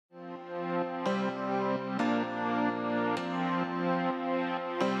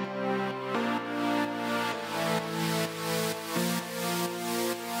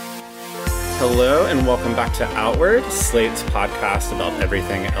Hello and welcome back to Outward, Slate's podcast about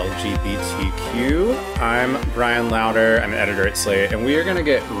everything LGBTQ. I'm Brian Lauder, I'm an editor at Slate, and we are going to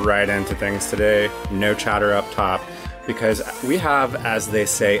get right into things today. No chatter up top, because we have, as they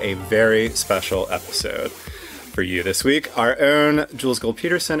say, a very special episode for you this week. Our own Jules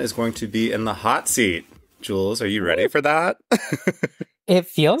Gill-Peterson is going to be in the hot seat. Jules, are you ready for that? It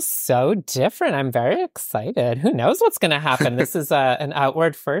feels so different. I'm very excited. Who knows what's going to happen? This is an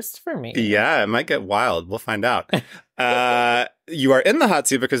outward first for me. Yeah, it might get wild. We'll find out. You are in the hot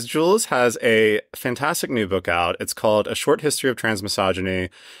seat because Jules has a fantastic new book out. It's called A Short History of Transmisogyny.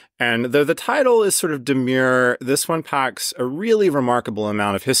 And though the title is sort of demure, this one packs a really remarkable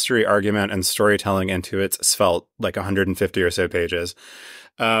amount of history, argument, and storytelling into its svelte, like 150 or so pages.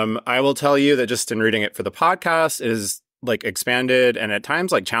 I will tell you that just in reading it for the podcast, it is like expanded and at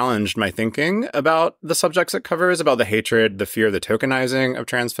times like challenged my thinking about the subjects it covers, about the hatred, the fear, the tokenizing of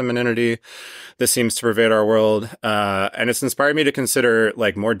trans femininity that seems to pervade our world. And it's inspired me to consider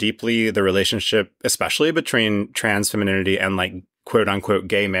like more deeply the relationship, especially between trans femininity and like quote unquote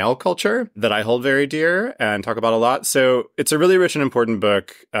gay male culture that I hold very dear and talk about a lot. So it's a really rich and important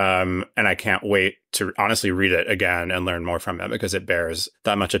book. And I can't wait to honestly read it again and learn more from it because it bears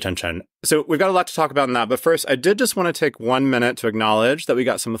that much attention. So we've got a lot to talk about in that. But first, I did just want to take 1 minute to acknowledge that we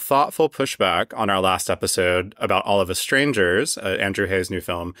got some thoughtful pushback on our last episode about All of Us Strangers, Andrew Hay's new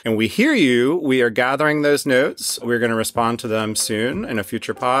film. And we hear you. We are gathering those notes. We're going to respond to them soon in a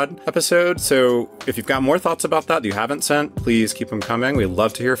future pod episode. So if you've got more thoughts about that you haven't sent, please keep them coming. We'd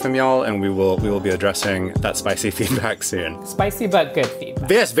love to hear from y'all, and we will be addressing that spicy feedback soon. Spicy but good feedback.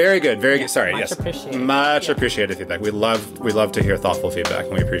 Yes, very good. Very good. Sorry, much yes. Appreciated. Much appreciated feedback. We love to hear thoughtful feedback,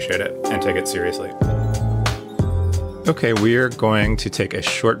 and we appreciate it and take it seriously. Okay, we are going to take a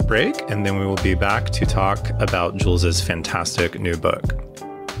short break, and then we will be back to talk about Jules's fantastic new book.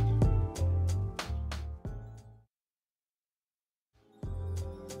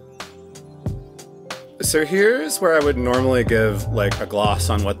 So here's where I would normally give like a gloss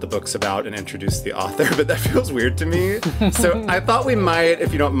on what the book's about and introduce the author, but that feels weird to me. So I thought we might,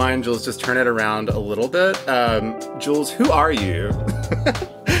 if you don't mind, Jules, just turn it around a little bit. Jules, who are you?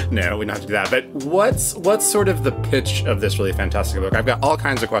 No, we don't have to do that. But what's sort of the pitch of this really fantastic book? I've got all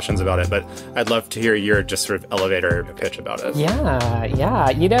kinds of questions about it, but I'd love to hear your just sort of elevator pitch about it. Yeah.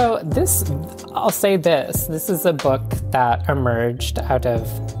 You know, I'll say this. This is a book that emerged out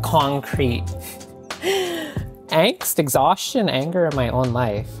of concrete angst, exhaustion, anger in my own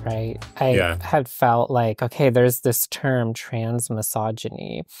life, right? I had felt like, okay, there's this term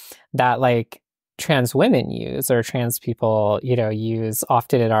transmisogyny that like trans women use or trans people, use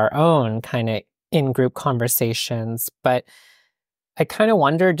often in our own kind of in-group conversations. But I kind of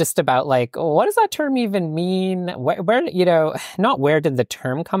wonder just about like, what does that term even mean? Where not where did the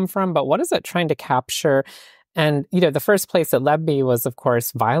term come from, but what is it trying to capture? And, the first place it led me was, of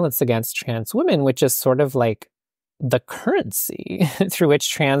course, violence against trans women, which is sort of like the currency through which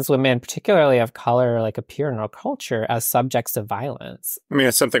trans women, particularly of color, like appear in our culture as subjects of violence. I mean,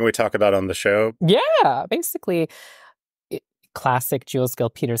 it's something we talk about on the show. Yeah, basically, classic Jules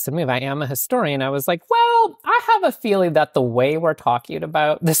Gill-Peterson move. I am a historian. I was like, well, I have a feeling that the way we're talking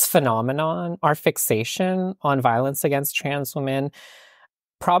about this phenomenon, our fixation on violence against trans women,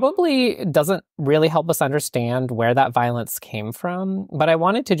 probably doesn't really help us understand where that violence came from. But I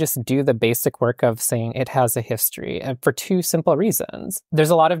wanted to just do the basic work of saying it has a history, and for two simple reasons.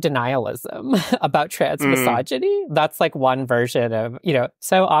 There's a lot of denialism about trans misogyny. That's like one version of,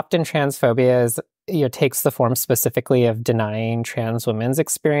 so often transphobia is, takes the form specifically of denying trans women's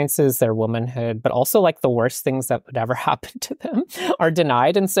experiences, their womanhood, but also like the worst things that would ever happen to them are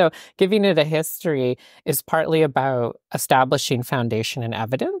denied. And so giving it a history is partly about establishing foundation and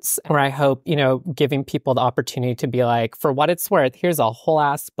evidence, where I hope, giving people the opportunity to be like, for what it's worth, here's a whole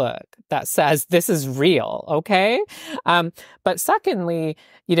ass book that says this is real, okay? But secondly,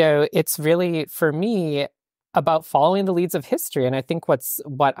 it's really, for me, about following the leads of history. And I think what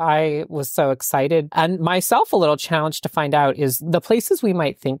I was so excited and myself a little challenged to find out is the places we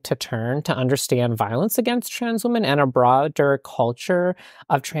might think to turn to understand violence against trans women and a broader culture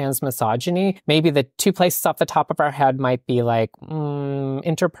of trans misogyny. Maybe the two places off the top of our head might be like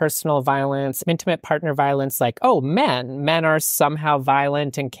interpersonal violence, intimate partner violence, like, oh, men are somehow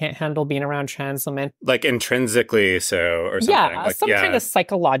violent and can't handle being around trans women. Like intrinsically so or something. Yeah, like, kind of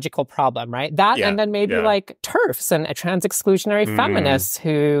psychological problem, right? That and then maybe like TERFs and trans exclusionary feminists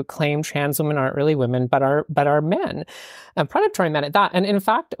who claim trans women aren't really women but are men, and predatory men at that. And in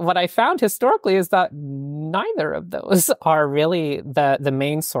fact, what I found historically is that neither of those are really the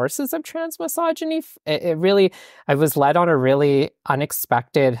main sources of transmisogyny. It really, I was led on a really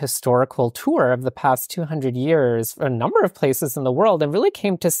unexpected historical tour of the past 200 years, a number of places in the world, and really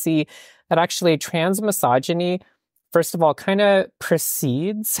came to see that actually transmisogyny, first of all, kind of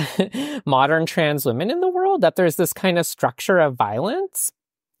precedes modern trans women in the world, that there's this kind of structure of violence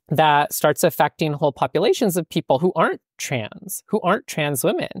that starts affecting whole populations of people who aren't trans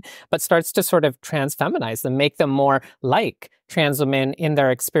women, but starts to sort of transfeminize them, make them more like trans women in their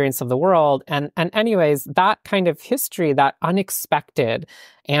experience of the world. And anyways, that kind of history, that unexpected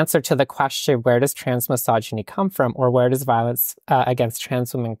answer to the question, where does transmisogyny come from, or where does violence against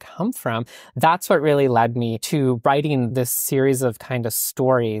trans women come from? That's what really led me to writing this series of kind of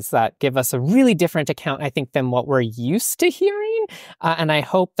stories that give us a really different account, I think, than what we're used to hearing. And I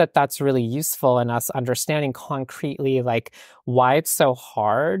hope that that's really useful in us understanding concretely, like, why it's so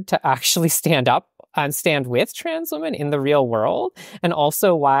hard to actually stand up and stand with trans women in the real world, and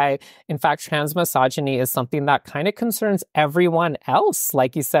also why, in fact, transmisogyny is something that kind of concerns everyone else.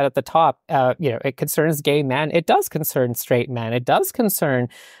 Like you said at the top, it concerns gay men, it does concern straight men, it does concern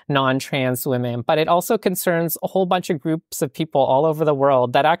non-trans women, but it also concerns a whole bunch of groups of people all over the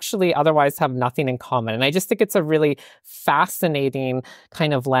world that actually otherwise have nothing in common. And I just think it's a really fascinating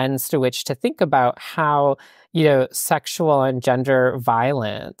kind of lens to which to think about how sexual and gender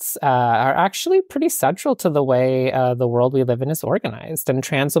violence are actually pretty central to the way the world we live in is organized. And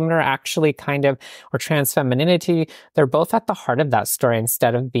trans women are actually or trans femininity, they're both at the heart of that story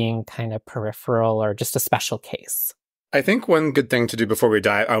instead of being kind of peripheral or just a special case. I think one good thing to do before we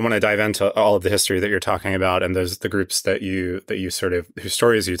I want to dive into all of the history that you're talking about and the groups that you sort of, whose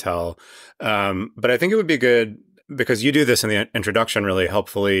stories you tell. But I think it would be good, because you do this in the introduction really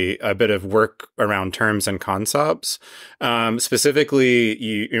helpfully, a bit of work around terms and concepts. Specifically,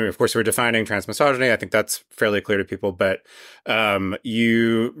 you of course, we're defining transmisogyny. I think that's fairly clear to people, but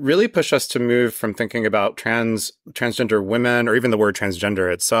you really push us to move from thinking about transgender women, or even the word transgender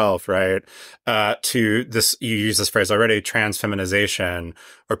itself, right, to this, you use this phrase already, transfeminization,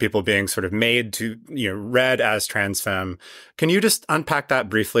 or people being sort of made to, read as trans femme. Can you just unpack that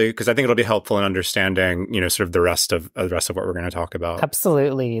briefly? Because I think it'll be helpful in understanding, sort of the rest of what we're going to talk about.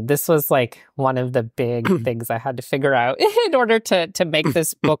 Absolutely. This was like one of the big things I had to figure out in order to make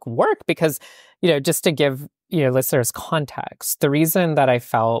this book work, because, just to give, listeners context, the reason that I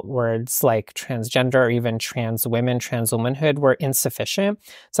felt words like transgender or even trans women, trans womanhood were insufficient.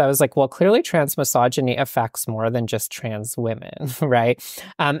 So I was like, well, clearly transmisogyny affects more than just trans women, right?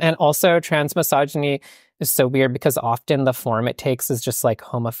 And also transmisogyny is so weird because often the form it takes is just like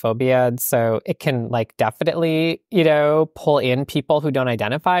homophobia. And so it can like definitely, pull in people who don't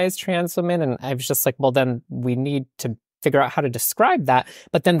identify as trans women. And I was just like, well, then we need to figure out how to describe that.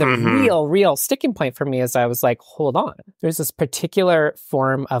 But then the real sticking point for me is I was like, hold on. There's this particular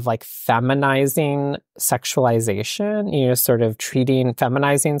form of like feminizing sexualization, sort of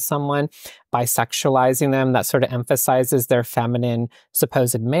feminizing someone, bisexualizing them, that sort of emphasizes their feminine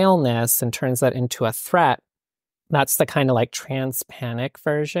supposed maleness and turns that into a threat. That's the kind of like trans panic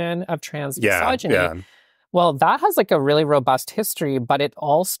version of transmisogyny. Yeah. Well, that has like a really robust history, but it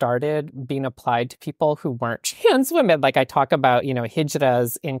all started being applied to people who weren't trans women. Like I talk about,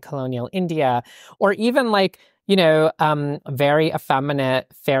 hijras in colonial India, or even like, very effeminate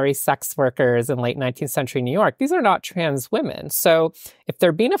fairy sex workers in late 19th century New York. These are not trans women. So if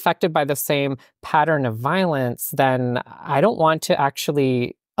they're being affected by the same pattern of violence, then I don't want to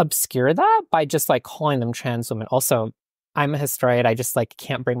actually obscure that by just like calling them trans women. Also, I'm a historian. I just like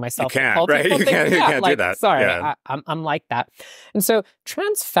can't bring myself. You can't, right? You can't do that. Sorry, yeah. I'm like that. And so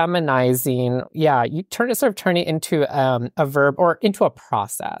transfeminizing, you turn it into a verb or into a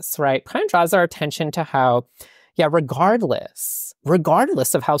process, right? Kind of draws our attention to how, regardless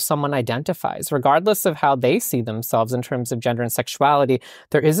of how someone identifies, regardless of how they see themselves in terms of gender and sexuality,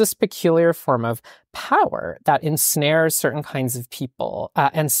 there is this peculiar form of power that ensnares certain kinds of people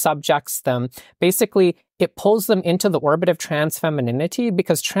and subjects them. Basically, it pulls them into the orbit of trans femininity,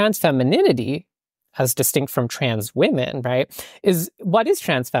 because trans femininity, as distinct from trans women, right, what is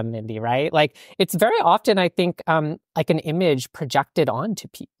trans femininity, right? Like, it's very often, I think, like an image projected onto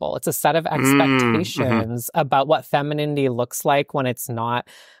people. It's a set of expectations about what femininity looks like when it's not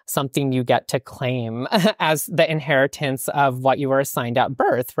something you get to claim as the inheritance of what you were assigned at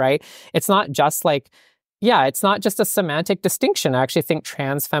birth, right? It's not just like, it's not just a semantic distinction. I actually think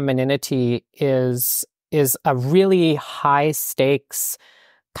trans femininity is a really high stakes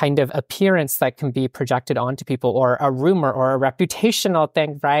kind of appearance that can be projected onto people, or a rumor or a reputational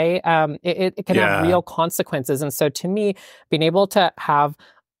thing, right? It can have real consequences. And so to me, being able to have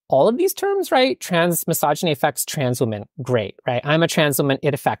all of these terms, right? Trans misogyny affects trans women. Great, right? I'm a trans woman.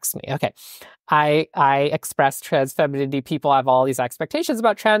 It affects me. Okay. I express trans femininity. People have all these expectations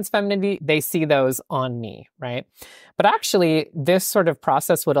about trans femininity. They see those on me, right? But actually, this sort of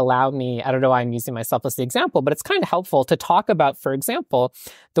process would allow me, I don't know why I'm using myself as the example, but it's kind of helpful to talk about, for example,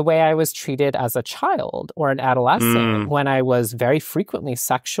 the way I was treated as a child or an adolescent when I was very frequently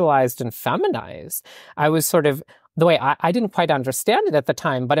sexualized and feminized. I was sort of the way I didn't quite understand it at the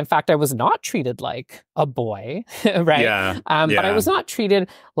time, but in fact, I was not treated like a boy, right? But I was not treated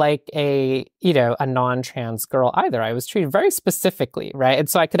like a non-trans girl either. I was treated very specifically, right? And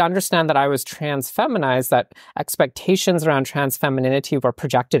so I could understand that I was trans feminized, that expectations around trans femininity were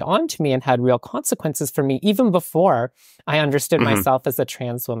projected onto me and had real consequences for me even before I understood myself as a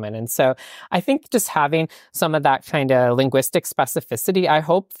trans woman. And so I think just having some of that kind of linguistic specificity, I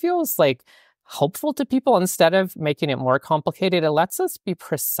hope feels like helpful to people instead of making it more complicated. It lets us be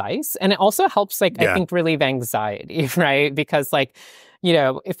precise. And it also helps, I think, relieve anxiety, right? Because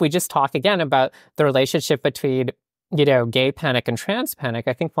if we just talk again about the relationship between, gay panic and trans panic,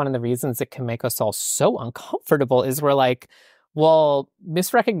 I think one of the reasons it can make us all so uncomfortable is we're like, well,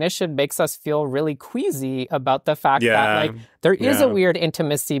 misrecognition makes us feel really queasy about the fact that there is a weird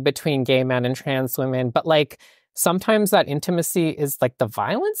intimacy between gay men and trans women, but sometimes that intimacy is the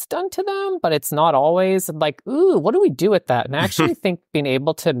violence done to them, but it's not always ooh, what do we do with that? And I actually think being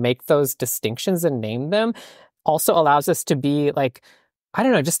able to make those distinctions and name them also allows us to be I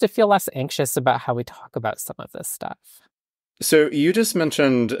don't know, just to feel less anxious about how we talk about some of this stuff. So you just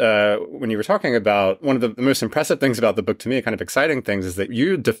mentioned when you were talking about one of the most impressive things about the book to me, kind of exciting things, is that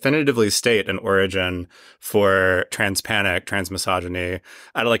you definitively state an origin for trans panic, trans misogyny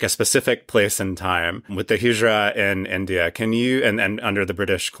at a specific place and time with the Hijra in India. Can you, and under the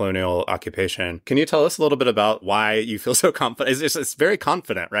British colonial occupation, can you tell us a little bit about why you feel so confident? It's very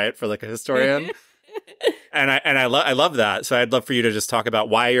confident, right, for a historian? And I love that. So I'd love for you to just talk about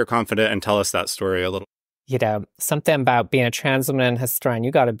why you're confident and tell us that story a little. Something about being a trans woman and historian,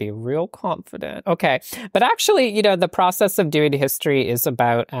 you got to be real confident. Okay. But actually, the process of doing history is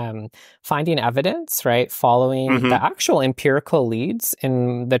about finding evidence, right? Following the actual empirical leads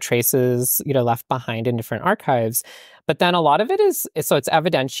in the traces, left behind in different archives. But then a lot of it is, so it's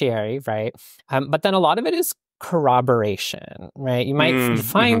evidentiary, right? But then a lot of it is corroboration, right? You might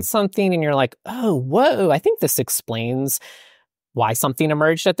find something and you're like, oh, whoa, I think this explains why something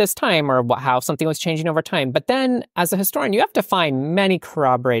emerged at this time or how something was changing over time. But then as a historian, you have to find many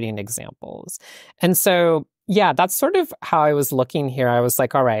corroborating examples. And so, that's sort of how I was looking here. I was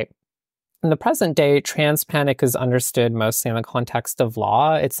like, all right, in the present day, trans panic is understood mostly in the context of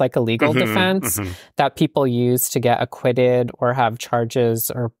law. It's like a legal defense that people use to get acquitted or have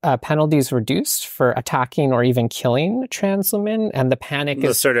charges or penalties reduced for attacking or even killing trans women. And the panic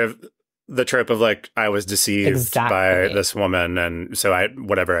is sort of the trope of I was deceived by this woman, and so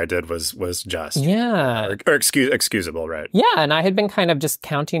whatever I did was just or excusable, right? Yeah, and I had been kind of just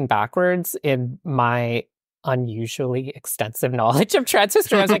counting backwards in my unusually extensive knowledge of trans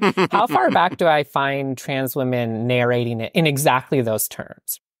history. I was like, how far back do I find trans women narrating it in exactly those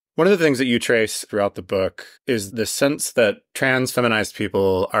terms? One of the things that you trace throughout the book is the sense that trans feminized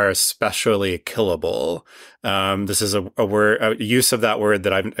people are especially killable. This is a word, a use of that word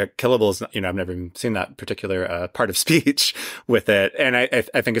that killable is, I've never even seen that particular part of speech with it. And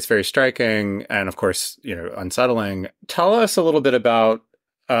I think it's very striking and, of course, unsettling. Tell us a little bit about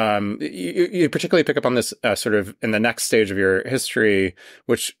you particularly pick up on this sort of in the next stage of your history,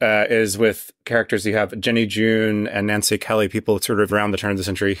 which is with characters you have Jenny June and Nancy Kelly, people sort of around the turn of the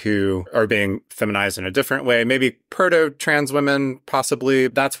century who are being feminized in a different way, maybe proto-trans women, possibly.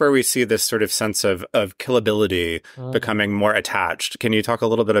 That's where we see this sort of sense of killability becoming more attached. Can you talk a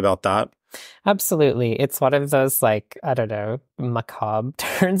little bit about that? Absolutely. It's one of those, I don't know, macabre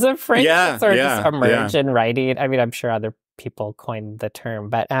turns of phrase that sort of just emerge in writing. I mean, I'm sure other people coined the term,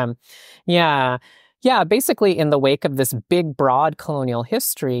 but basically in the wake of this big, broad colonial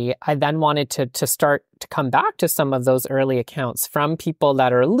history, I then wanted to start to come back to some of those early accounts from people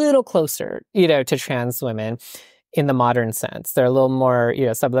that are a little closer, to trans women in the modern sense. They're a little more,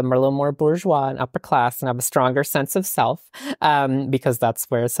 some of them are a little more bourgeois and upper class and have a stronger sense of self, because that's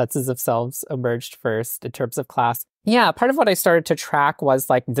where senses of selves emerged first in terms of class. Yeah, part of what I started to track was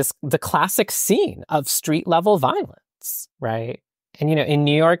the classic scene of street level violence. Right. And, in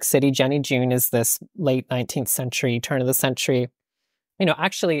New York City, Jenny June is this late 19th century, turn of the century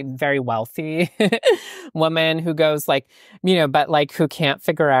actually very wealthy woman who goes like, but like who can't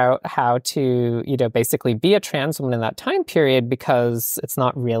figure out how to, basically be a trans woman in that time period because it's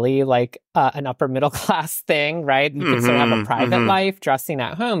not really like an upper middle class thing, right? You could sort of have a private life dressing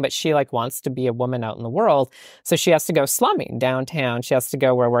at home, but she like wants to be a woman out in the world. So she has to go slumming downtown. She has to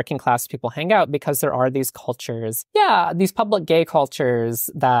go where working class people hang out because there are these cultures. Yeah, these public gay cultures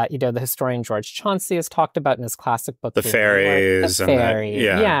that, the historian George Chauncey has talked about in his classic book. The fairies.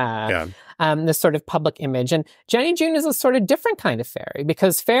 Yeah. This sort of public image. And Jenny June is a sort of different kind of fairy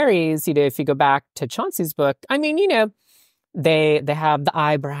because fairies, if you go back to Chauncey's book, I mean, they have the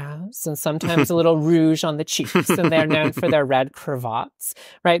eyebrows and sometimes a little rouge on the cheeks, and they're known for their red cravats,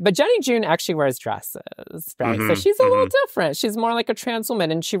 right? But Jenny June actually wears dresses, right? So she's a little different. She's more like a trans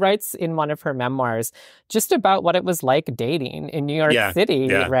woman, and she writes in one of her memoirs just about what it was like dating in New York City,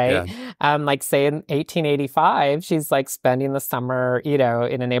 right? Yeah. Like say in 1885, she's like spending the summer,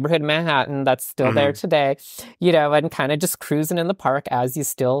 in a neighborhood in Manhattan that's still there today, and kind of just cruising in the park as you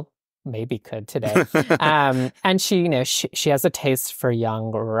still maybe could today. And she, she has a taste for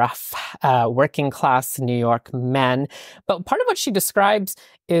young, rough, working class New York men. But part of what she describes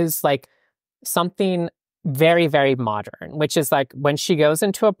is like something very, very modern, which is like when she goes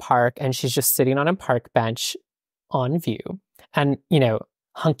into a park and she's just sitting on a park bench on view and,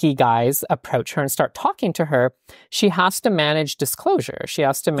 hunky guys approach her and start talking to her, she has to manage disclosure. She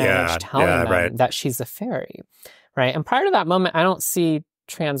has to manage telling them that she's a fairy, right? And prior to that moment, I don't see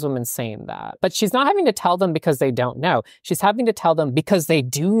trans women saying that. But she's not having to tell them because they don't know. She's having to tell them because they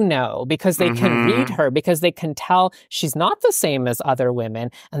do know, because they can read her, because they can tell she's not the same as other women.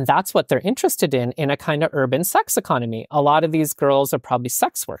 And that's what they're interested in a kind of urban sex economy. A lot of these girls are probably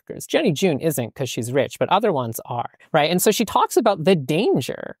sex workers. Jenny June isn't because she's rich, but other ones are, right? And so she talks about the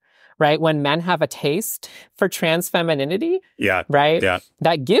danger, right? When men have a taste for trans femininity, right? Yeah.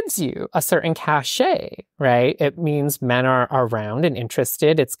 That gives you a certain cachet, right? It means men are around and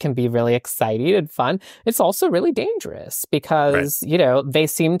interested. It can be really exciting and fun. It's also really dangerous because, they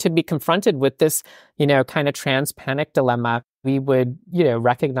seem to be confronted with this, kind of trans panic dilemma we would,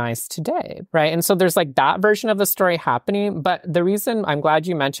 recognize today, right? And so there's like that version of the story happening. But the reason I'm glad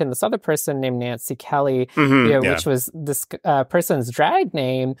you mentioned this other person named Nancy Kelly, which was this person's drag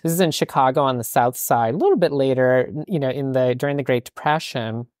name. This is in Chicago on the South Side, a little bit later, during the Great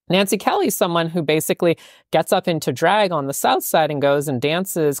Depression. Nancy Kelly is someone who basically gets up into drag on the South Side and goes and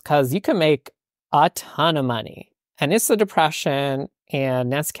dances because you can make a ton of money. And it's the Depression. And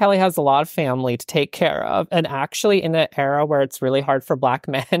Nancy Kelly has a lot of family to take care of. And actually in an era where it's really hard for Black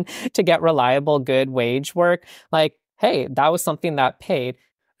men to get reliable, good wage work, like, hey, that was something that paid.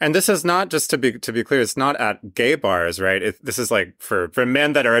 And this is not, just to be clear, it's not at gay bars, right? This is like for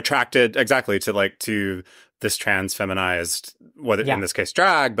men that are attracted exactly to this trans feminized, whether in this case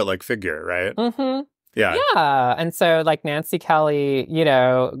drag, but like figure, right? Mm-hmm. Yeah. Yeah. And so like Nancy Kelly,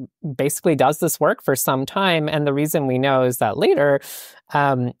 basically does this work for some time. And the reason we know is that later,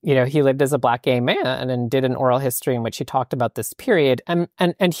 he lived as a Black gay man and did an oral history in which he talked about this period.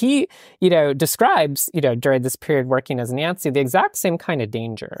 And he, describes, during this period working as Nancy, the exact same kind of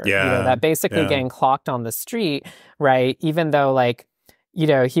danger. Yeah. That basically getting clocked on the street, right? Even though like,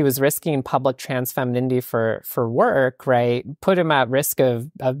 he was risking public trans femininity for work, right? Put him at risk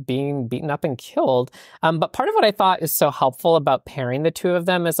of being beaten up and killed. But part of what I thought is so helpful about pairing the two of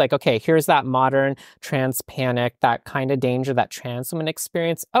them is like, okay, here's that modern trans panic, that kind of danger that trans women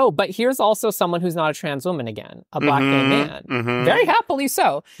experience. Oh, but here's also someone who's not a trans woman again, a Black gay man, very happily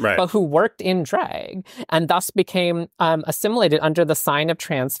so, but who worked in drag and thus became assimilated under the sign of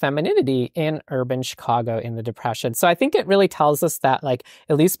trans femininity in urban Chicago in the Depression. So I think it really tells us that like,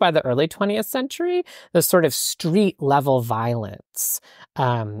 at least by the early 20th century, the sort of street level violence,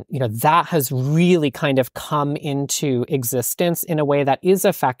 that has really kind of come into existence in a way that is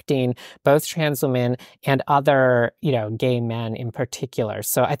affecting both trans women and other, gay men in particular.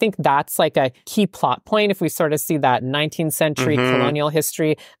 So I think that's like a key plot point. If we sort of see that 19th century colonial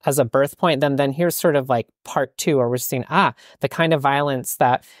history as a birth point, then here's sort of like part two, where we're seeing, the kind of violence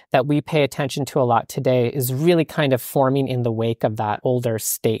that we pay attention to a lot today is really kind of forming in the wake of that older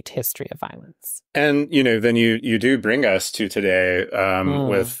state history of violence. And, then you do bring us to today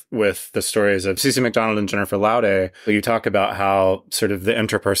with the stories of Cece McDonald and Jennifer Laude. You talk about how sort of the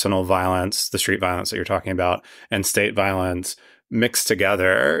interpersonal violence, the street violence that you're talking about, and state violence mixed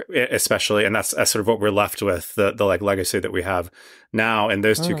together, especially, and that's sort of what we're left with, the like legacy that we have now in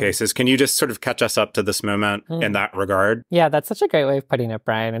those two cases. Can you just sort of catch us up to this moment in that regard? Yeah, that's such a great way of putting it,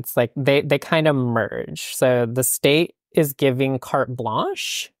 Brian. It's like they kind of merge. So the state is giving carte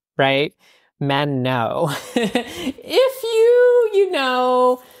blanche, right? men know. If you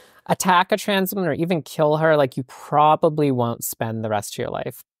know, attack a trans woman or even kill her, like, you probably won't spend the rest of your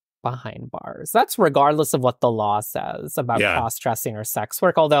life behind bars. That's regardless of what the law says about cross-dressing or sex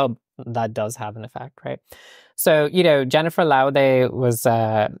work, although that does have an effect, right? So, Jennifer Laude was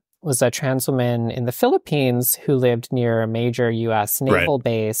a trans woman in the Philippines who lived near a major U.S. naval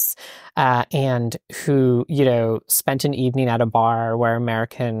base, and who, spent an evening at a bar where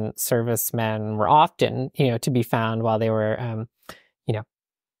American servicemen were often, to be found while they were,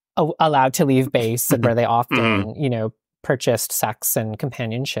 allowed to leave base, and where they often, purchased sex and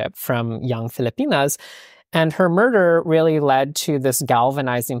companionship from young Filipinas. And her murder really led to this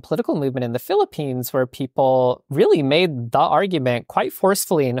galvanizing political movement in the Philippines, where people really made the argument quite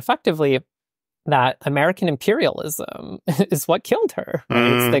forcefully and effectively that American imperialism is what killed her.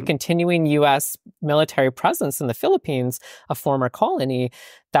 Right? It's the continuing U.S. military presence in the Philippines, a former colony,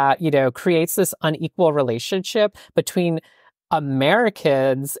 that, creates this unequal relationship between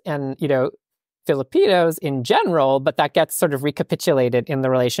Americans and, Filipinos in general, but that gets sort of recapitulated in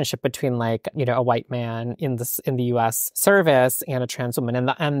the relationship between, like, a white man in the U.S. service and a trans woman.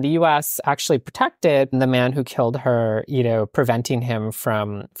 And the U.S. actually protected the man who killed her, preventing him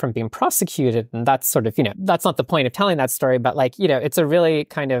from being prosecuted. And that's sort of, that's not the point of telling that story, but, like, it's a really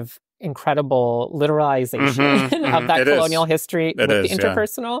kind of incredible literalization of that colonial history with the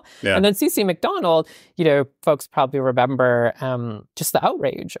interpersonal. Yeah. And then C.C. McDonald, folks probably remember just the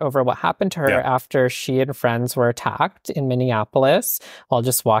outrage over what happened to her after she and friends were attacked in Minneapolis while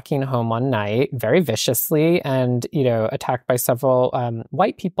just walking home one night, very viciously, and, attacked by several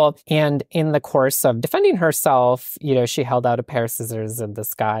white people. And in the course of defending herself, she held out a pair of scissors, and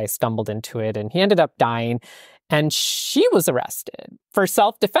this guy stumbled into it, and he ended up dying. And she was arrested. For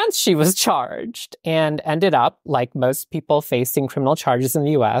self-defense, she was charged and ended up, like most people facing criminal charges in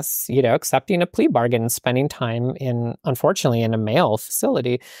the U.S., accepting a plea bargain and spending time unfortunately, in a male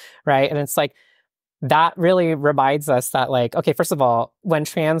facility, right? And it's like, that really reminds us that, like, okay, first of all, when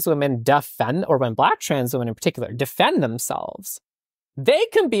trans women defend, or when Black trans women in particular defend themselves, they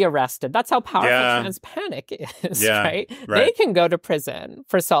can be arrested. That's how powerful trans panic is, right? They can go to prison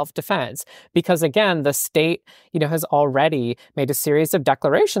for self-defense because, again, the state, has already made a series of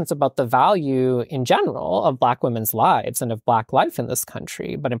declarations about the value in general of Black women's lives and of Black life in this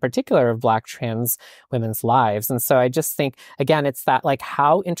country, but in particular of Black trans women's lives. And so I just think, again, it's that, like,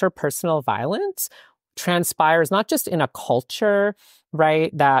 how interpersonal violence transpires not just in a culture,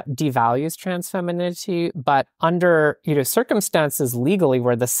 right, that devalues trans femininity, but under, circumstances legally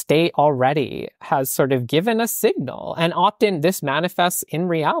where the state already has sort of given a signal. And often this manifests in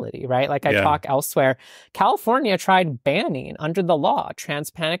reality, right? Like I talk elsewhere, California tried banning under the law trans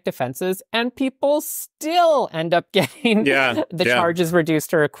panic defenses, and people still end up getting the charges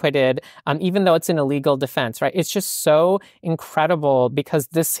reduced or acquitted, even though it's an illegal defense, right? It's just so incredible because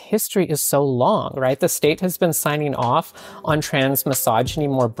this history is so long, right? The state has been signing off on trans misogyny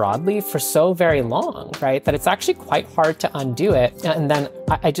more broadly for so very long, right? That it's actually quite hard to undo it. And then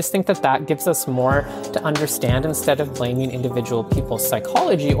I just think that gives us more to understand instead of blaming individual people's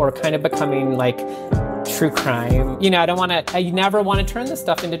psychology or kind of becoming like true crime. I never want to turn this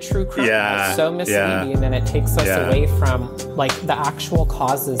stuff into true crime. It's so misleading and it takes us away from like the actual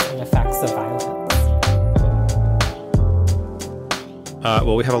causes and effects of violence.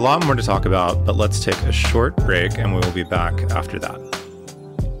 Well, we have a lot more to talk about, but let's take a short break and we will be back after that.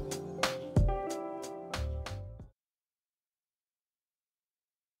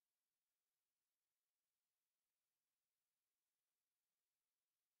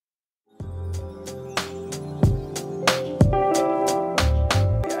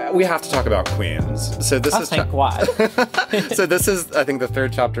 We have to talk about queens. So this is thank God. So this is, I think, the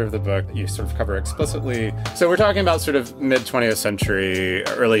third chapter of the book you sort of cover explicitly. So we're talking about sort of mid-20th century,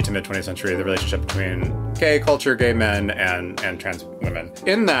 early to mid-20th century, the relationship between gay culture, gay men, and trans women.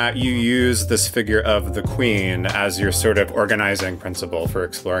 In that, you use this figure of the queen as your sort of organizing principle for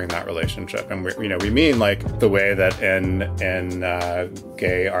exploring that relationship. And we mean like the way that in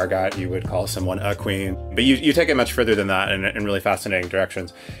gay argot you would call someone a queen. But you take it much further than that in really fascinating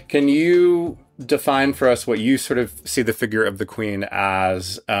directions. Can you define for us what you sort of see the figure of the queen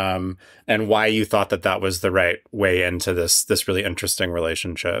as, and why you thought that was the right way into this really interesting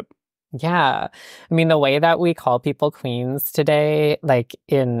relationship? Yeah. I mean, the way that we call people queens today, like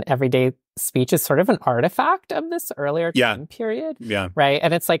in everyday speech, is sort of an artifact of this earlier time period. Yeah. Right.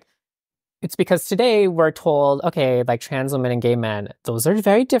 And it's because today we're told, okay, like trans women and gay men, those are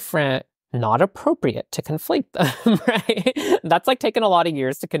very different. Not appropriate to conflate them, right? That's like taken a lot of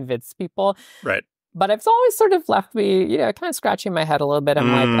years to convince people. Right. But it's always sort of left me, kind of scratching my head a little bit.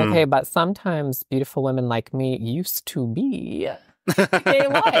 I'm like, okay, but sometimes beautiful women like me used to be gay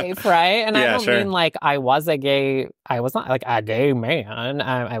life, right? And I don't mean like I was not like a gay man.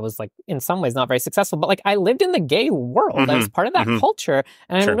 I was like in some ways not very successful, but like I lived in the gay world. I was part of that culture,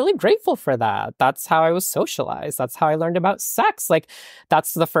 and I'm really grateful for that. That's how I was socialized. That's how I learned about sex. Like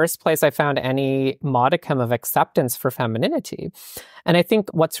that's the first place I found any modicum of acceptance for femininity. And I think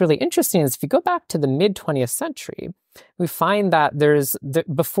what's really interesting is if you go back to the mid 20th century, we find that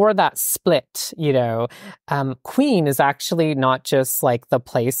before that split, Queen is actually not just like the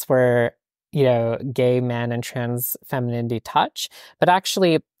place where, gay men and trans femininity touch, but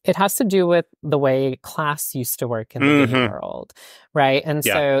actually it has to do with the way class used to work in the gay world, right? And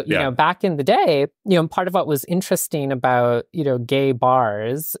back in the day, part of what was interesting about, gay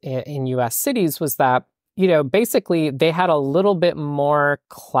bars in US cities was that basically they had a little bit more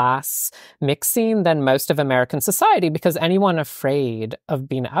class mixing than most of American society, because anyone afraid of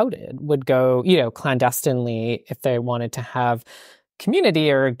being outed would go, clandestinely if they wanted to have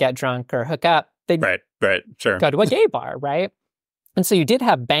community or get drunk or hook up. They'd go to a gay bar, right? And so you did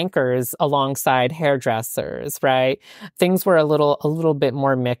have bankers alongside hairdressers, right? Things were a little bit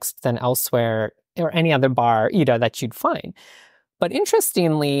more mixed than elsewhere or any other bar, that you'd find. But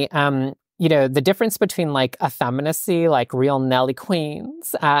interestingly, the difference between like effeminacy, like real Nelly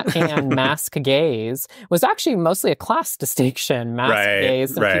Queens, and mask gays was actually mostly a class distinction. Mask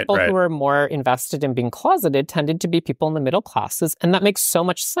gays and people who were more invested in being closeted tended to be people in the middle classes. And that makes so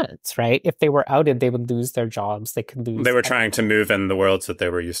much sense, right? If they were outed, they would lose their jobs. They could lose. They were trying to move in the worlds that they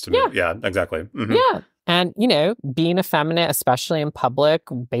were used to move. Yeah, exactly. Yeah. And, being effeminate, especially in public,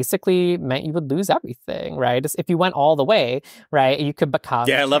 basically meant you would lose everything, right? If you went all the way, right, you could become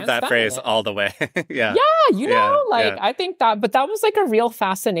I love that phrase, all the way. Yeah, I think but that was like a real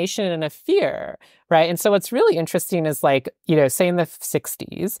fascination and a fear, right? And so what's really interesting is like, say in the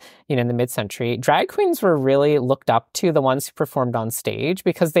 60s, in the mid-century, drag queens were really looked up to, the ones who performed on stage,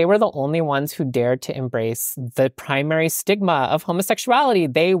 because they were the only ones who dared to embrace the primary stigma of homosexuality.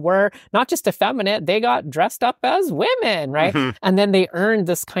 They were not just effeminate, they got dressed up as women, right? And then they earned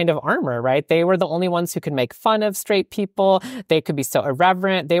this kind of armor, right? They were the only ones who could make fun of straight people. They could be so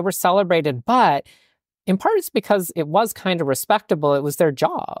irreverent. They were celebrated, but in part, it's because it was kind of respectable. It was their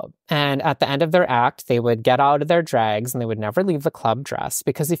job. And at the end of their act, they would get out of their drags and they would never leave the club dress.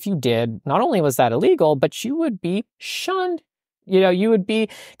 Because if you did, not only was that illegal, but you would be shunned. You would be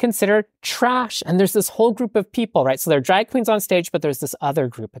considered trash. And there's this whole group of people, right? So there are drag queens on stage, but there's this other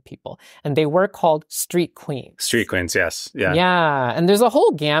group of people. And they were called street queens. Street queens, yes. Yeah. Yeah. And there's a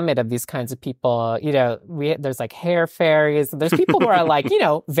whole gamut of these kinds of people. There's like hair fairies. There's people who are like,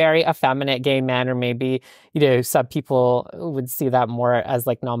 very effeminate gay men, or maybe, some people would see that more as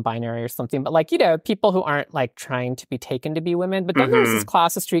like non-binary or something. But like, people who aren't like trying to be taken to be women. But then there's this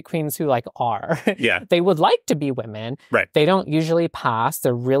class of street queens who like are. Yeah. They would like to be women. Right. They don't usually pass.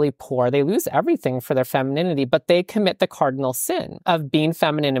 They're really poor. They lose everything for their femininity, but they commit the cardinal sin of being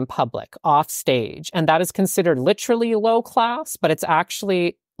feminine in public, off stage. And that is considered literally low class, but it's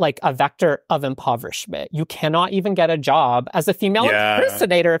actually like a vector of impoverishment. You cannot even get a job as a female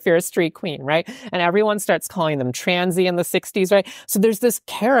impersonator if you're a street queen, right? And everyone starts calling them transy in the 60s, right? So there's this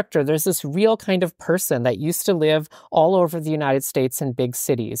character, there's this real kind of person that used to live all over the United States in big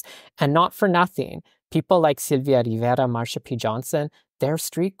cities. And not for nothing, people like Sylvia Rivera, Marsha P. Johnson, they're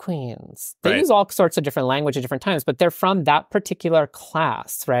street queens. They use all sorts of different language at different times, but they're from that particular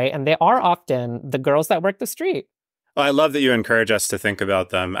class, right? And they are often the girls that work the street. Well, I love that you encourage us to think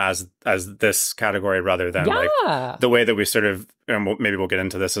about them as this category rather than like the way that we sort of, and maybe we'll get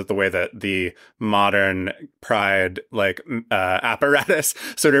into this, is the way that the modern pride apparatus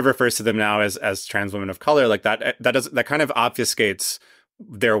sort of refers to them now as trans women of color. Like that kind of obfuscates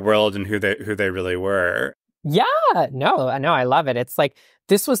their world and who they really were. Yeah, no, I love it. It's like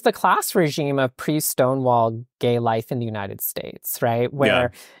this was the class regime of pre-Stonewall gay life in the United States, right?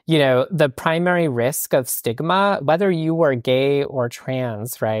 Where, the primary risk of stigma, whether you were gay or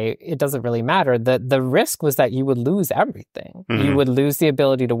trans, right? It doesn't really matter. The risk was that you would lose everything. You would lose the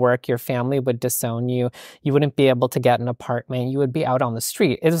ability to work. Your family would disown you. You wouldn't be able to get an apartment. You would be out on the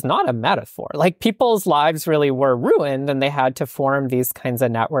street. It is not a metaphor. Like people's lives really were ruined, and they had to form these kinds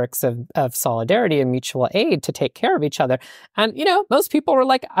of networks of solidarity and mutual aid to take care of each other. And, most people were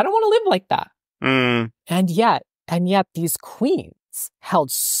like, I don't want to live like that. And yet these queens,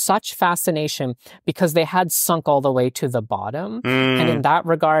 held such fascination because they had sunk all the way to the bottom. And in that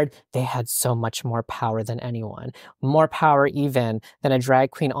regard, they had so much more power than anyone, more power even than a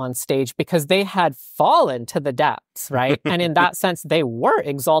drag queen on stage because they had fallen to the depths, right? And in that sense, they were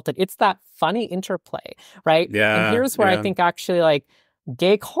exalted. It's that funny interplay, right? Yeah. And here's where I think actually like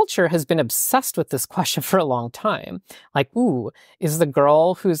gay culture has been obsessed with this question for a long time. Like, ooh, is the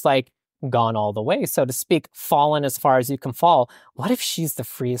girl who's like gone all the way, so to speak, fallen as far as you can fall, what if she's the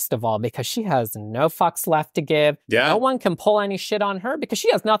freest of all because she has no fucks left to give? Yeah. No one can pull any shit on her because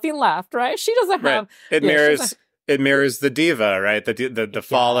she has nothing left, right? She doesn't have... It mirrors the diva, right? The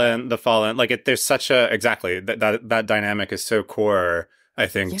fallen, like there's such a, exactly, that dynamic is so core, I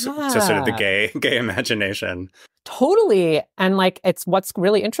think, to sort of the gay imagination. Totally. And like, it's what's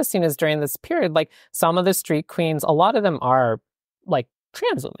really interesting is during this period, like some of the street queens, a lot of them are like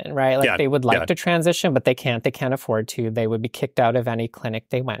trans women, right? Like they would like to transition, but they can't afford to. They would be kicked out of any clinic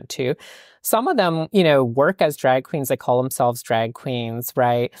they went to. Some of them, you know, work as drag queens. They call themselves drag queens,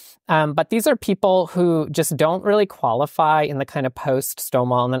 right? But these are people who just don't really qualify in the kind of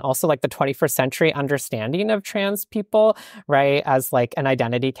post-Stonewall and then also like the 21st century understanding of trans people, right? As like an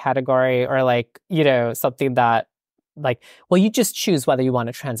identity category or like, you know, something that like, well, you just choose whether you want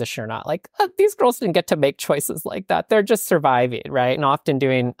to transition or not. Like, these girls didn't get to make choices like that. They're just surviving, right? And often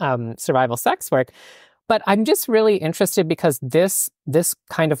doing survival sex work. But I'm just really interested because this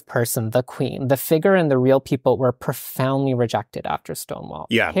kind of person, the queen, the figure and the real people were profoundly rejected after Stonewall.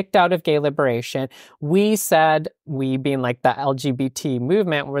 Yeah. Kicked out of gay liberation. We said, we being like the LGBT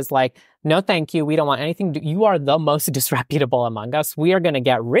movement was like, no, thank you. We don't want anything. You are the most disreputable among us. We are going to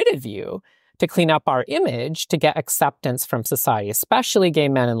get rid of you to clean up our image, to get acceptance from society, especially gay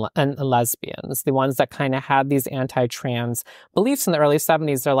men and lesbians, the ones that kind of had these anti-trans beliefs in the early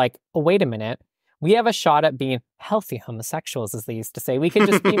 70s. They're like, oh, wait a minute. We have a shot at being healthy homosexuals, as they used to say. We can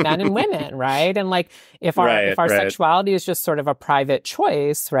just be men and women, right? And like, if our sexuality is just sort of a private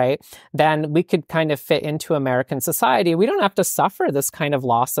choice, right, then we could kind of fit into American society. We don't have to suffer this kind of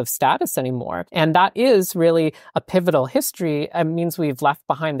loss of status anymore. And that is really a pivotal history. It means we've left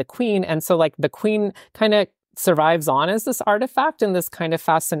behind the queen. And so like the queen kind of survives on as this artifact and this kind of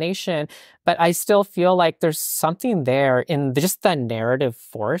fascination. But I still feel like there's something there in just the narrative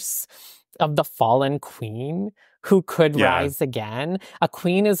force of the fallen queen who could rise again. A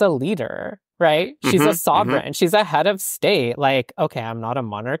queen is a leader, right? She's a sovereign. She's a head of state. Like, okay, I'm not a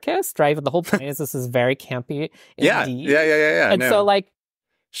monarchist, right? But the whole point is this is very campy indeed. Yeah. And so like,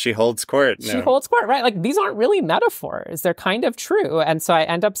 she holds court. She holds court, right? Like, these aren't really metaphors. They're kind of true. And so I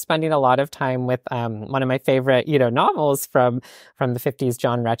end up spending a lot of time with one of my favorite, you know, novels from the 50s,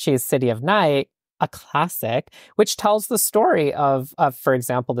 John Rechy's City of Night, a classic, which tells the story of, for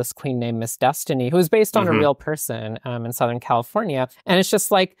example, this queen named Miss Destiny, who is based on a real person in Southern California. And it's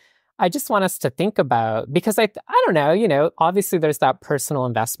just like, I just want us to think about, because I don't know, you know, obviously there's that personal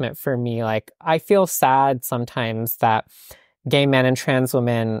investment for me. Like, I feel sad sometimes that gay men and trans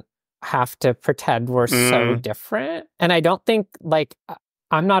women have to pretend we're so different. And I don't think, like,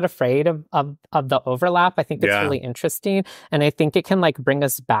 I'm not afraid of the overlap. I think it's really interesting. And I think it can like bring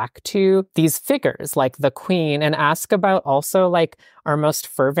us back to these figures like the queen and ask about also like our most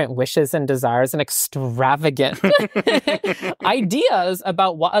fervent wishes and desires and extravagant ideas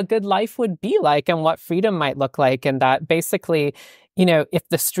about what a good life would be like and what freedom might look like. And that basically, you know, if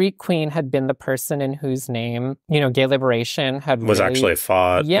the street queen had been the person in whose name, you know, gay liberation was actually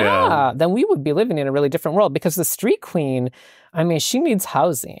fought. Then we would be living in a really different world, because the street queen, I mean, she needs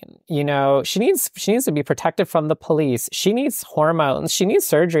housing, you know, she needs to be protected from the police. She needs hormones. She needs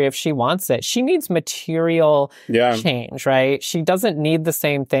surgery if she wants it. She needs material change, right? She doesn't need the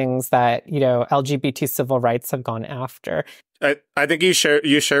same things that, you know, LGBT civil rights have gone after. I think you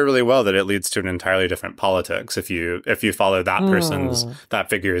share really well that it leads to an entirely different politics if you follow that that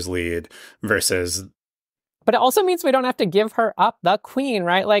figure's lead versus. But it also means we don't have to give her up, the queen,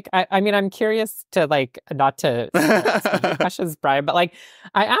 right? Like, I mean, I'm curious to like, not to questions, Bryan, but like,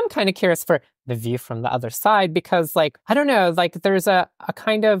 I am kind of curious for the view from the other side, because like, I don't know, like there's a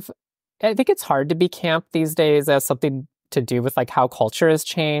kind of, I think it's hard to be camp these days as something to do with like how culture has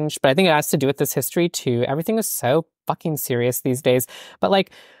changed. But I think it has to do with this history too. Everything is so fucking serious these days. But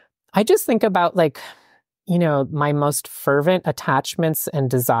like, I just think about like, you know, my most fervent attachments and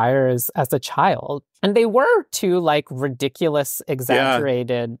desires as a child. And they were to like ridiculous,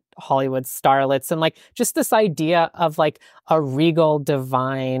 exaggerated Hollywood starlets. And like just this idea of like a regal,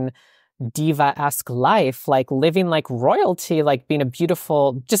 divine, diva-esque life, like living like royalty, like being a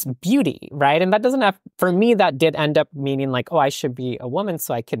beautiful, just beauty, right? And that doesn't have, for me, that did end up meaning like, oh, I should be a woman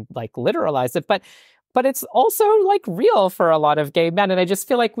so I could like literalize it. But but it's also like real for a lot of gay men. And I just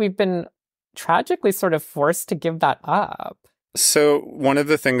feel like we've been tragically sort of forced to give that up. So one of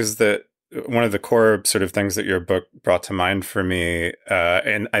the core sort of things that your book brought to mind for me,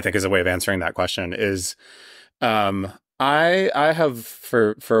 and I think is a way of answering that question, is I have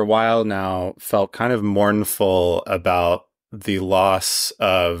for a while now felt kind of mournful about the loss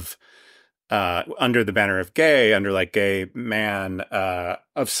of under the banner of gay, under like gay man,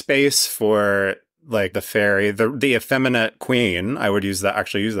 of space for like the fairy, the effeminate queen. I would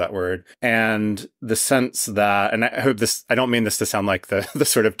actually use that word. And the sense that, and I hope I don't mean this to sound like the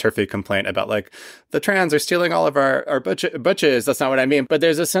sort of turfy complaint about like the trans are stealing all of our butches. That's not what I mean. But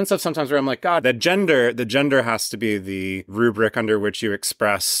there's a sense of sometimes where I'm like, God, the gender has to be the rubric under which you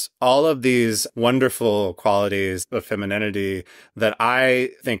express all of these wonderful qualities of femininity that I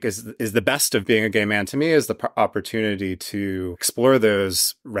think is the best of being a gay man. To me, is the opportunity to explore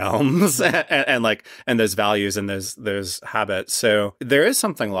those realms and those values and those habits. So there is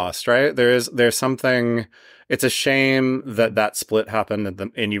something lost, right? There's something. It's a shame that split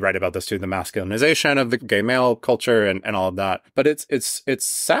happened, and you write about this too, the masculinization of the gay male culture and all of that. But it's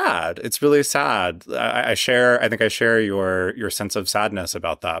sad. It's really sad. I think I share your sense of sadness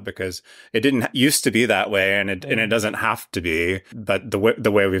about that, because it didn't used to be that way, and it doesn't have to be. But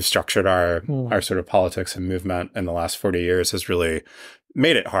the way we've structured our sort of politics and movement in the last 40 years has really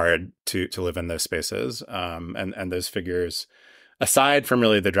made it hard to live in those spaces. And those figures, aside from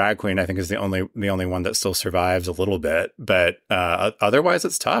really the drag queen, I think is the only one that still survives a little bit. But otherwise,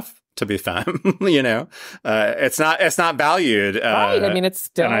 it's tough to be femme. It's not valued. Right. I mean, it's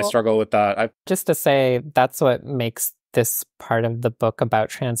still, and I struggle with that. Just to say, that's what makes this part of the book about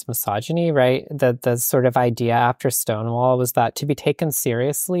transmisogyny, right? The sort of idea after Stonewall was that to be taken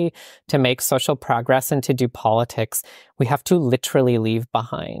seriously, to make social progress, and to do politics, we have to literally leave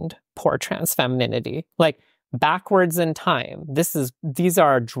behind poor trans femininity. Like, backwards in time. These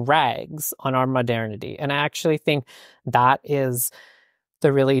are drags on our modernity. And I actually think that is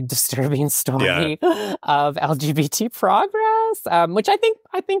the really disturbing story of LGBT progress, which I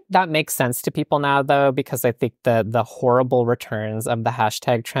think that makes sense to people now, though, because I think the horrible returns of the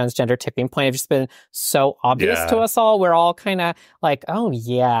hashtag transgender tipping point have just been so obvious to us all. We're all kind of like, oh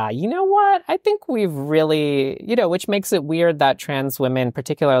yeah, you know what? I think we've really, which makes it weird that trans women,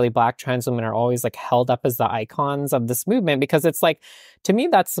 particularly Black trans women, are always like held up as the icons of this movement, because it's like, to me,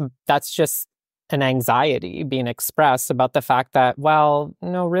 that's just an anxiety being expressed about the fact that, well,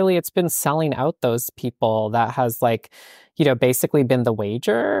 no, really, it's been selling out those people that has basically been the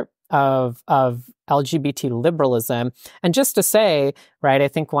wager of LGBT liberalism. And just to say, right, I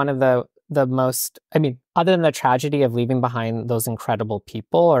think one of the most, other than the tragedy of leaving behind those incredible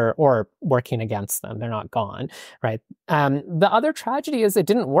people or working against them, they're not gone, right? The other tragedy is it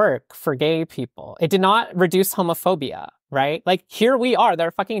didn't work for gay people. It did not reduce homophobia, right? Like, here we are, there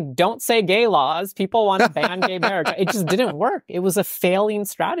are fucking don't say gay laws. People want to ban gay marriage. It just didn't work. It was a failing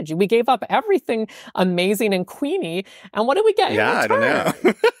strategy. We gave up everything amazing and queeny. And what did we get in return? I don't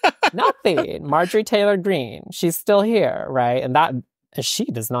know. Nothing. Marjorie Taylor Greene, she's still here, right? And she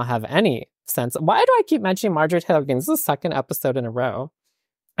does not have any sense. Why do I keep mentioning Marjorie Taylor Greene? This is the second episode in a row.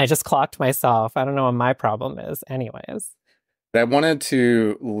 I just clocked myself. I don't know what my problem is. Anyways. I wanted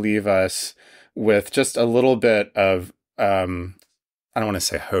to leave us with just a little bit of, I don't want to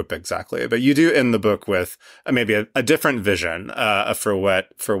say hope exactly, but you do end the book with maybe a different vision for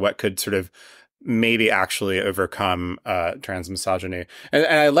what could sort of maybe actually overcome transmisogyny. And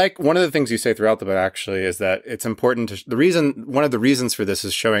I like, one of the things you say throughout the book actually is that it's important to, one of the reasons for this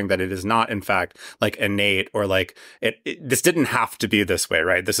is showing that it is not in fact like innate, or like this didn't have to be this way,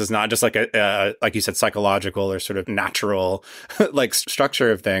 right? This is not just like like you said, psychological or sort of natural like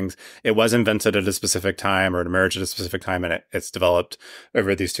structure of things. It was invented at a specific time, or it emerged at a specific time, and it's developed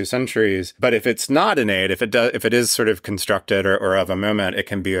over these 2 centuries. But if it's not innate, if it is sort of constructed or of a moment, it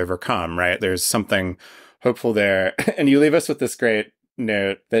can be overcome, right? There's something hopeful there. And you leave us with this great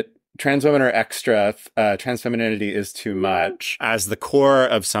note that trans women are extra, trans femininity is too much, as the core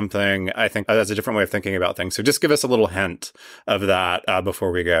of something. I think that's a different way of thinking about things. So just give us a little hint of that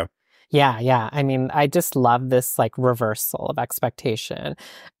before we go. Yeah. I just love this like reversal of expectation.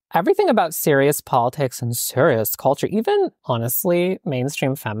 Everything about serious politics and serious culture, even honestly,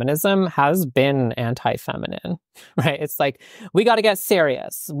 mainstream feminism has been anti-feminine, right? It's like, we got to get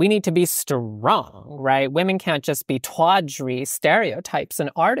serious. We need to be strong, right? Women can't just be tawdry stereotypes and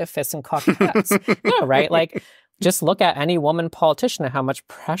artifice and coquettes. No, right? Like, just look at any woman politician and how much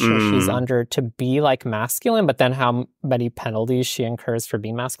pressure she's under to be like masculine, but then how many penalties she incurs for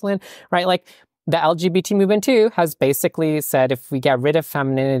being masculine, right? Like, the LGBT movement too has basically said if we get rid of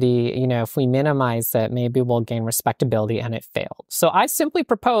femininity, if we minimize it, maybe we'll gain respectability, and it failed. So I simply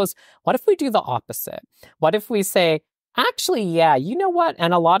propose, what if we do the opposite? What if we say, actually, yeah, you know what?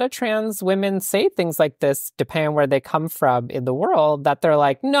 And a lot of trans women say things like this, depending on where they come from in the world, that they're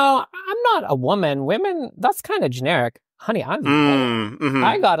like, no, I'm not a woman. Women, that's kind of generic. Honey,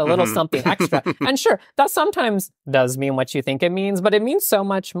 I got a little something extra. And sure, that sometimes does mean what you think it means, but it means so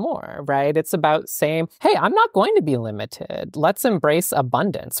much more, right? It's about saying, hey, I'm not going to be limited. Let's embrace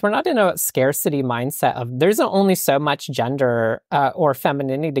abundance. We're not in a scarcity mindset of there's only so much gender or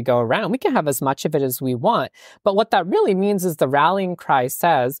femininity to go around. We can have as much of it as we want. But what that really means is the rallying cry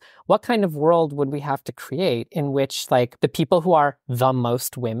says, what kind of world would we have to create in which like the people who are the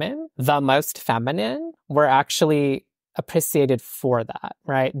most women, the most feminine, were actually appreciated for that,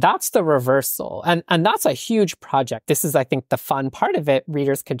 right? That's the reversal. And that's a huge project. This is, I think, the fun part of it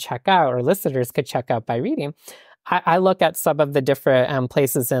readers could check out or listeners could check out by reading. I look at some of the different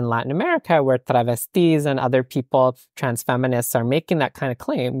places in Latin America where travestis and other people, trans feminists, are making that kind of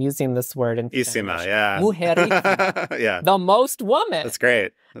claim using this word in Isima, yeah. Mujerísima. Yeah. The most woman. That's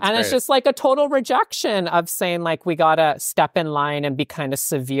great. It's just like a total rejection of saying like we gotta step in line and be kind of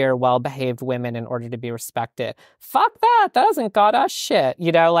severe, well-behaved women in order to be respected. Fuck that. That doesn't got us shit.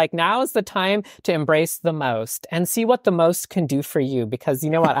 Like now is the time to embrace the most and see what the most can do for you. Because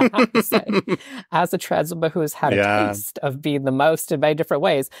you know what? I have to say, as a trans woman who has had a taste of being the most in many different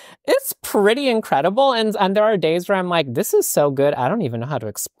ways, it's pretty incredible. And there are days where I'm like, this is so good. I don't even know how to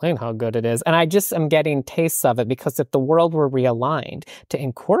explain how good it is. And I just am getting tastes of it because if the world were realigned to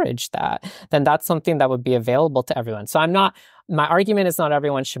encourage that, then that's something that would be available to everyone. So my argument is not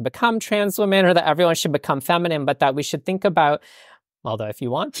everyone should become trans women or that everyone should become feminine, but that we should think about, although if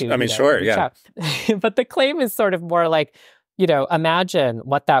you want to. Sure, yeah. But the claim is sort of more like, imagine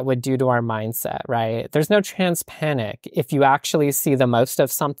what that would do to our mindset, right? There's no trans panic if you actually see the most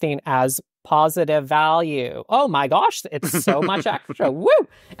of something as positive value. Oh my gosh, it's so much extra. Woo!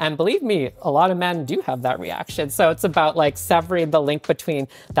 And believe me, a lot of men do have that reaction. So it's about like severing the link between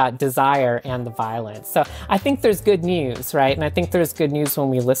that desire and the violence. So I think there's good news, right? And I think there's good news when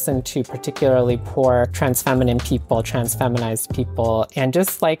we listen to particularly poor trans feminine people, trans feminized people, and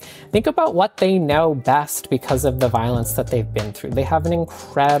just like think about what they know best because of the violence that they've been through. They have an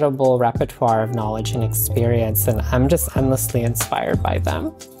incredible repertoire of knowledge and experience, and I'm just endlessly inspired by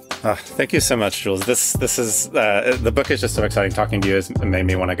them. Oh, thank you so much, Jules. This is the book is just so exciting. Talking to you has made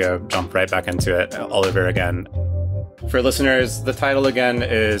me want to go jump right back into it all over again. For listeners, the title again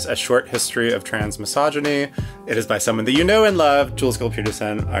is A Short History of Transmisogyny. It is by someone that you know and love, Jules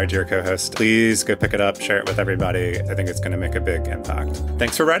Gill-Peterson, our dear co-host. Please go pick it up, share it with everybody. I think it's going to make a big impact.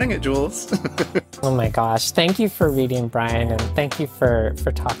 Thanks for writing it, Jules. Oh my gosh. Thank you for reading, Bryan, and thank you for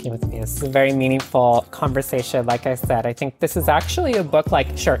talking with me. This is a very meaningful conversation. Like I said, I think this is actually a book,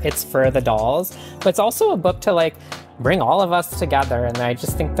 like, sure, it's for the dolls, but it's also a book to, like, bring all of us together. And I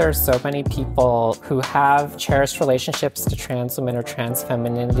just think there's so many people who have cherished relationships to trans women or trans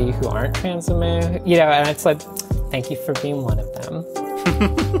femininity who aren't trans women, and it's like, thank you for being one of them.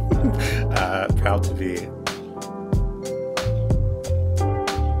 Proud to be.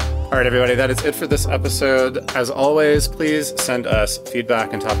 All right, everybody, that is it for this episode. As always, please send us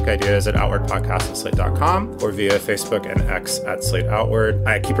feedback and topic ideas at outwardpodcast@slate.com or via Facebook and X at Slate Outward.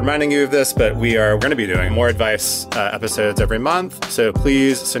 I keep reminding you of this, but we are going to be doing more advice episodes every month. So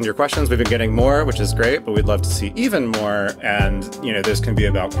please send your questions. We've been getting more, which is great, but we'd love to see even more. And, those can be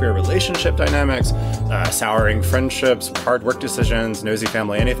about queer relationship dynamics, souring friendships, hard work decisions, nosy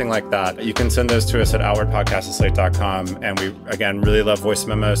family, anything like that. You can send those to us at outwardpodcast@slate.com. And we, again, really love voice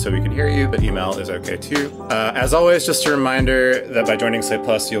memos, so we can hear you, but email is okay too. As always, just a reminder that by joining Slate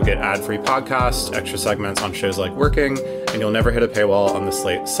Plus, you'll get ad-free podcasts, extra segments on shows like Working, and you'll never hit a paywall on the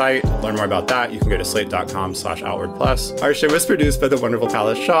Slate site. To learn more about that, you can go to slate.com/outwardplus. Our show is produced by the wonderful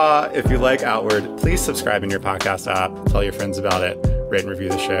Palace Shaw. If you like Outward, please subscribe in your podcast app, tell your friends about it, rate and review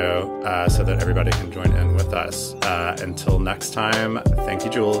the show so that everybody can join in with us. Until next time, thank you,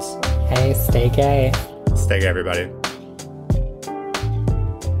 Jules. Hey, stay gay. Stay gay, everybody.